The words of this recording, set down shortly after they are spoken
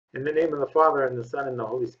In the name of the Father, and the Son, and the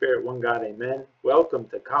Holy Spirit, one God, amen. Welcome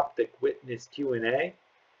to Coptic Witness Q&A.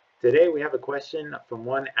 Today we have a question from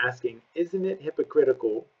one asking, isn't it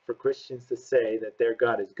hypocritical for Christians to say that their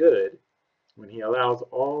God is good when he allows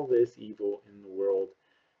all this evil in the world?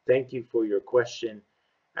 Thank you for your question.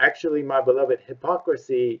 Actually, my beloved,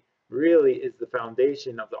 hypocrisy really is the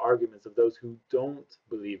foundation of the arguments of those who don't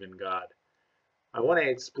believe in God. I want to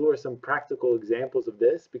explore some practical examples of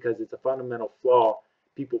this because it's a fundamental flaw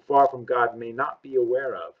people far from God may not be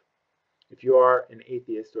aware of. If you are an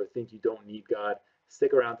atheist or think you don't need God,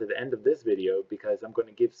 stick around to the end of this video because I'm going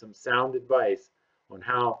to give some sound advice on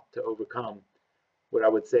how to overcome what I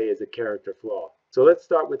would say is a character flaw. So let's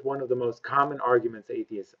start with one of the most common arguments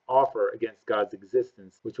atheists offer against God's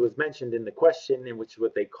existence, which was mentioned in the question, in which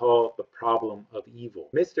what they call the problem of evil.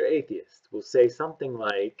 Mr. Atheist will say something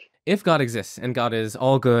like, if God exists and God is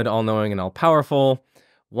all good, all knowing, and all powerful,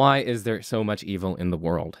 why is there so much evil in the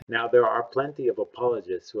world? Now, there are plenty of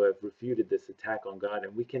apologists who have refuted this attack on God,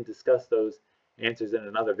 and we can discuss those answers in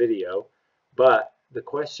another video, but the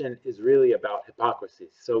question is really about hypocrisy.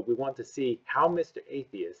 So we want to see how Mr.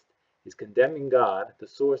 Atheist is condemning God, the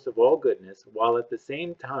source of all goodness, while at the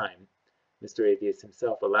same time, Mr. Atheist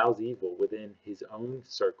himself allows evil within his own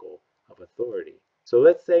circle of authority. So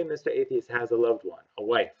let's say Mr. Atheist has a loved one, a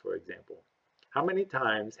wife, for example. How many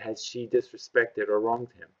times has she disrespected or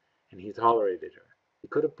wronged him, and he tolerated her? He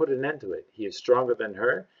could have put an end to it. He is stronger than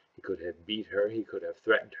her. He could have beat her. He could have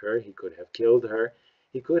threatened her. He could have killed her.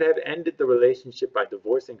 He could have ended the relationship by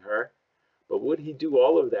divorcing her. But would he do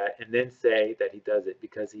all of that and then say that he does it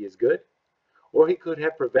because he is good? Or he could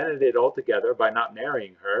have prevented it altogether by not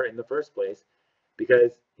marrying her in the first place,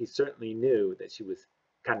 because he certainly knew that she was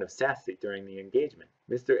kind of sassy during the engagement.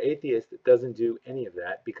 Mr. Atheist doesn't do any of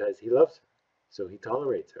that because he loves her, so he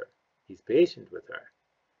tolerates her. He's patient with her.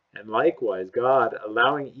 And likewise, God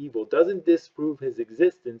allowing evil doesn't disprove his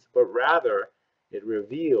existence, but rather it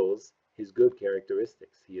reveals his good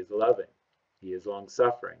characteristics. He is loving, he is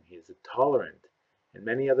long-suffering, he is tolerant, and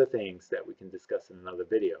many other things that we can discuss in another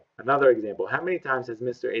video. Another example, how many times has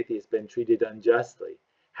Mr. Atheist been treated unjustly,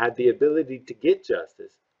 had the ability to get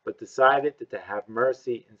justice, but decided to have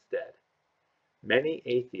mercy instead? Many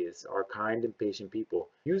atheists are kind and patient people.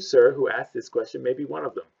 You, sir, who asked this question, may be one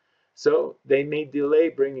of them. So they may delay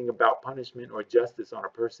bringing about punishment or justice on a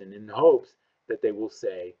person in hopes that they will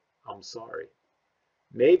say, I'm sorry.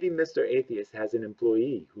 Maybe Mr. Atheist has an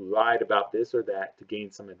employee who lied about this or that to gain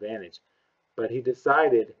some advantage, but he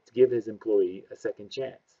decided to give his employee a second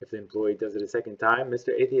chance. If the employee does it a second time,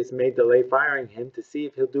 Mr. Atheist may delay firing him to see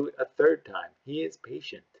if he'll do it a third time. He is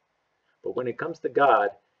patient. But when it comes to God,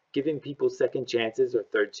 giving people second chances or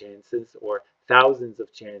third chances or thousands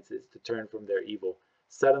of chances to turn from their evil,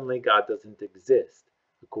 suddenly God doesn't exist,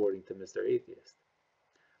 according to Mr. Atheist.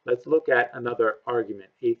 Let's look at another argument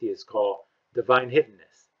atheists call divine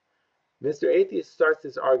hiddenness. Mr. Atheist starts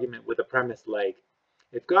this argument with a premise like,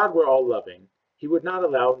 if God were all loving, he would not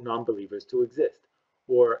allow non-believers to exist.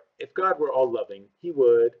 Or, if God were all loving, he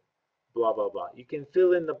would, blah, blah, blah. You can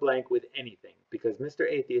fill in the blank with anything, because Mr.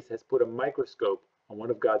 Atheist has put a microscope on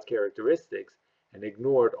one of God's characteristics and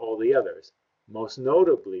ignored all the others, most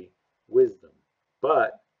notably wisdom.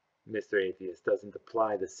 But Mr. Atheist doesn't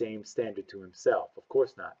apply the same standard to himself. Of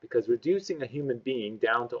course not, because reducing a human being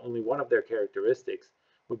down to only one of their characteristics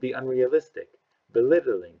would be unrealistic,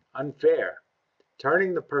 belittling, unfair,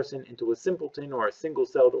 turning the person into a simpleton or a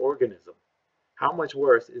single-celled organism. How much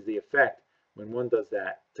worse is the effect when one does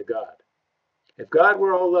that to God? If God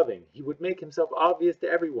were all loving, he would make himself obvious to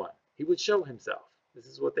everyone. He would show himself. This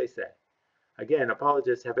is what they say. Again,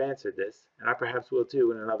 apologists have answered this, and I perhaps will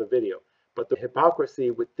too in another video. But the hypocrisy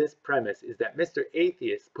with this premise is that Mr.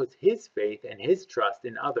 Atheist puts his faith and his trust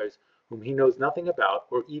in others whom he knows nothing about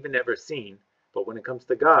or even ever seen. But when it comes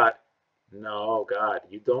to God, no, God,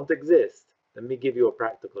 you don't exist. Let me give you a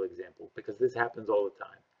practical example, because this happens all the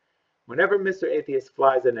time. Whenever Mr. Atheist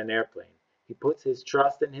flies in an airplane, he puts his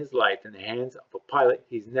trust and his life in the hands of a pilot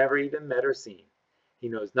he's never even met or seen. He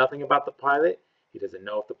knows nothing about the pilot. He doesn't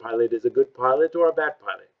know if the pilot is a good pilot or a bad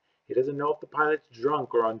pilot. He doesn't know if the pilot's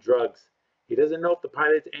drunk or on drugs. He doesn't know if the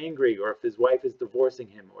pilot's angry or if his wife is divorcing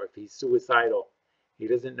him or if he's suicidal. He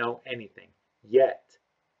doesn't know anything. Yet,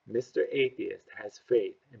 Mr. Atheist has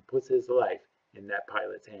faith and puts his life in that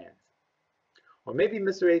pilot's hands. Or maybe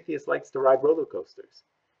Mr. Atheist likes to ride roller coasters.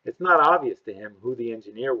 It's not obvious to him who the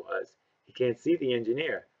engineer was. He can't see the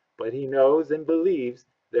engineer, but he knows and believes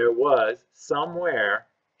there was somewhere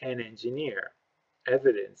an engineer,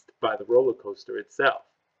 evidenced by the roller coaster itself.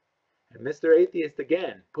 And Mr. Atheist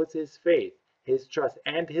again puts his faith, his trust,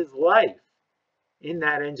 and his life in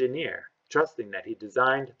that engineer. trusting that he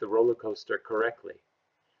designed the roller coaster correctly.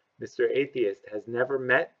 Mr. Atheist has never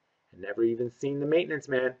met and never even seen the maintenance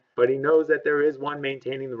man, but he knows that there is one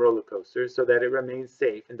maintaining the roller coaster so that it remains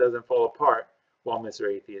safe and doesn't fall apart while Mr.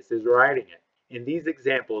 Atheist is riding it. In these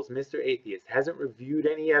examples, Mr. Atheist hasn't reviewed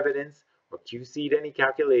any evidence or QC'd any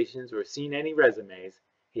calculations or seen any resumes.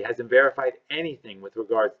 He hasn't verified anything with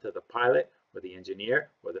regards to the pilot or the engineer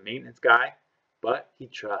or the maintenance guy, but he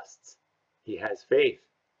trusts. He has faith.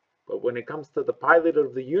 But when it comes to the pilot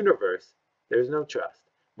of the universe, there's no trust.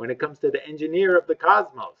 When it comes to the engineer of the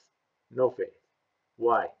cosmos, no faith.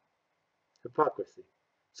 Why? Hypocrisy.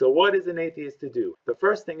 So what is an atheist to do? The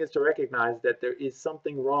first thing is to recognize that there is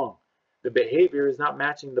something wrong. The behavior is not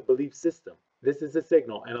matching the belief system. This is a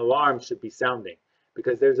signal, and alarms should be sounding,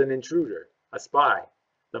 because there's an intruder, a spy.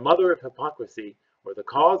 The mother of hypocrisy, or the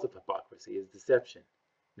cause of hypocrisy, is deception.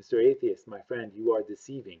 Mr. Atheist, my friend, you are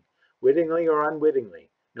deceiving. Wittingly or unwittingly,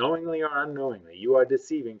 knowingly or unknowingly, you are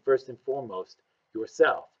deceiving first and foremost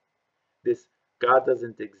yourself. This God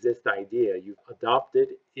doesn't exist idea you've adopted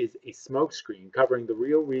is a smokescreen covering the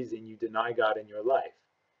real reason you deny God in your life.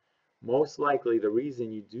 Most likely the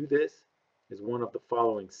reason you do this is one of the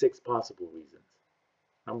following 6 possible reasons.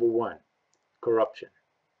 Number 1, corruption.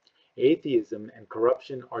 Atheism and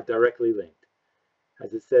corruption are directly linked.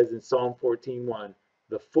 As it says in Psalm 14:1,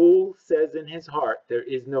 the fool says in his heart, there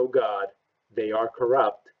is no God. They are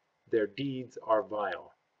corrupt. Their deeds are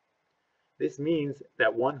vile. This means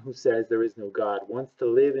that one who says there is no God wants to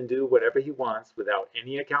live and do whatever he wants without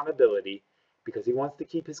any accountability because he wants to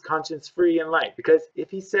keep his conscience free and light. Because if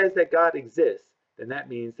he says that God exists, then that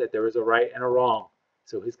means that there is a right and a wrong.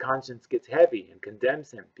 So his conscience gets heavy and condemns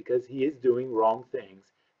him because he is doing wrong things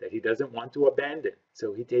that he doesn't want to abandon.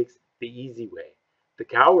 So he takes the easy way, the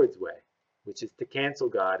coward's way, which is to cancel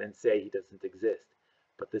God and say he doesn't exist.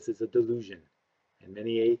 But this is a delusion. And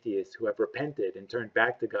many atheists who have repented and turned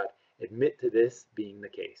back to God admit to this being the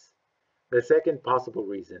case. The second possible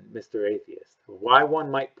reason, Mr. Atheist, why one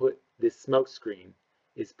might put this smokescreen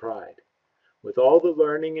is pride. With all the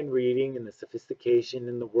learning and reading and the sophistication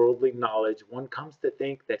and the worldly knowledge, one comes to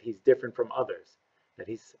think that he's different from others, that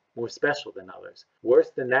he's more special than others.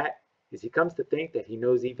 Worse than that is he comes to think that he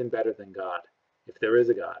knows even better than God, if there is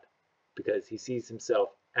a God, because he sees himself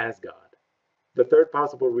as God. The third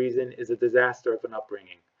possible reason is a disaster of an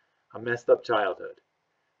upbringing, a messed up childhood.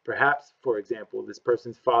 Perhaps, for example, this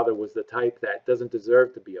person's father was the type that doesn't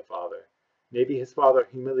deserve to be a father. Maybe his father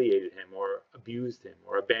humiliated him or abused him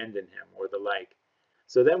or abandoned him or the like.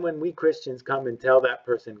 So then when we Christians come and tell that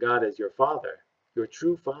person God is your father, your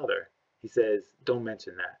true father, he says, don't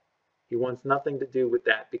mention that. He wants nothing to do with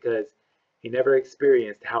that because he never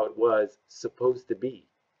experienced how it was supposed to be,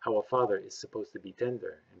 how a father is supposed to be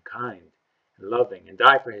tender and kind and loving and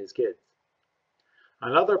die for his kids.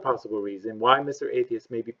 Another possible reason why Mr. Atheist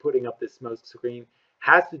may be putting up this smoke screen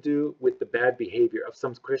has to do with the bad behavior of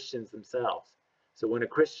some Christians themselves. So when a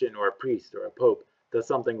Christian or a priest or a pope does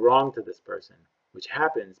something wrong to this person, which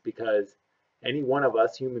happens because any one of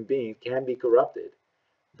us human beings can be corrupted,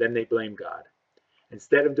 then they blame God.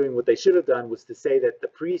 Instead of doing what they should have done was to say that the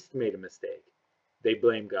priest made a mistake, they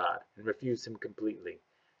blame God and refuse him completely,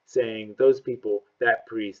 saying those people, that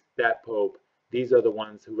priest, that pope, these are the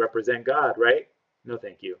ones who represent God, right? No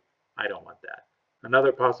thank you. I don't want that.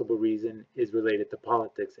 Another possible reason is related to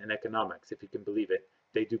politics and economics, if you can believe it.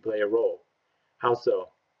 They do play a role. How so?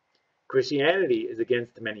 Christianity is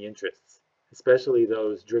against many interests, especially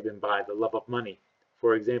those driven by the love of money.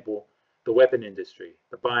 For example, the weapon industry,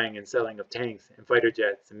 the buying and selling of tanks and fighter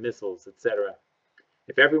jets and missiles, etc.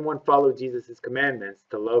 If everyone followed Jesus' commandments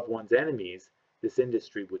to love one's enemies, this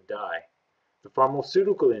industry would die. The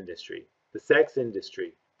pharmaceutical industry, the sex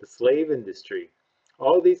industry, the slave industry,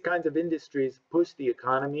 all these kinds of industries push the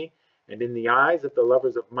economy, and in the eyes of the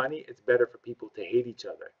lovers of money, it's better for people to hate each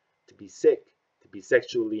other, to be sick, to be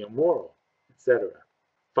sexually immoral, etc.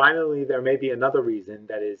 Finally, there may be another reason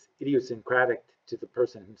that is idiosyncratic to the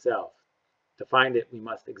person himself. To find it, we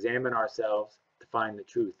must examine ourselves to find the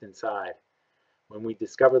truth inside. When we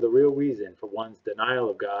discover the real reason for one's denial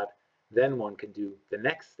of God, then one can do the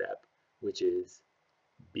next step, which is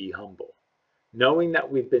be humble. Knowing that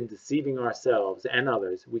we've been deceiving ourselves and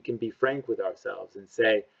others, we can be frank with ourselves and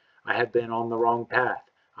say, I have been on the wrong path.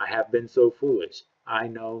 I have been so foolish. I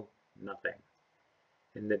know nothing.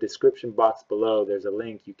 In the description box below, there's a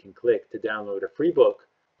link you can click to download a free book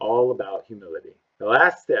all about humility. The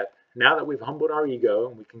last step, now that we've humbled our ego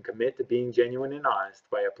and we can commit to being genuine and honest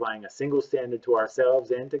by applying a single standard to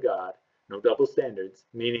ourselves and to God, no double standards,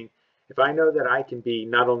 meaning if I know that I can be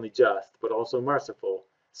not only just but also merciful,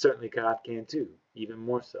 certainly God can too, even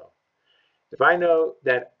more so. If I know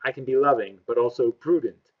that I can be loving but also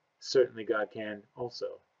prudent, certainly God can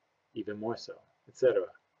also, even more so, etc.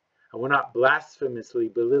 I will not blasphemously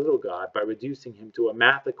belittle God by reducing him to a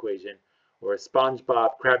math equation or a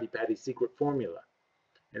SpongeBob Krabby Patty secret formula.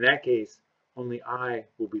 In that case, only I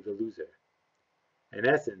will be the loser. In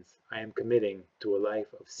essence, I am committing to a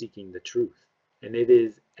life of seeking the truth. And it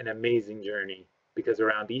is an amazing journey because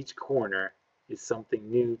around each corner is something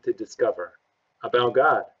new to discover about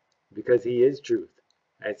God, because he is truth.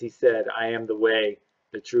 As he said, I am the way,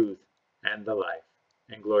 the truth, and the life.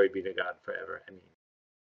 And glory be to God forever. Amen.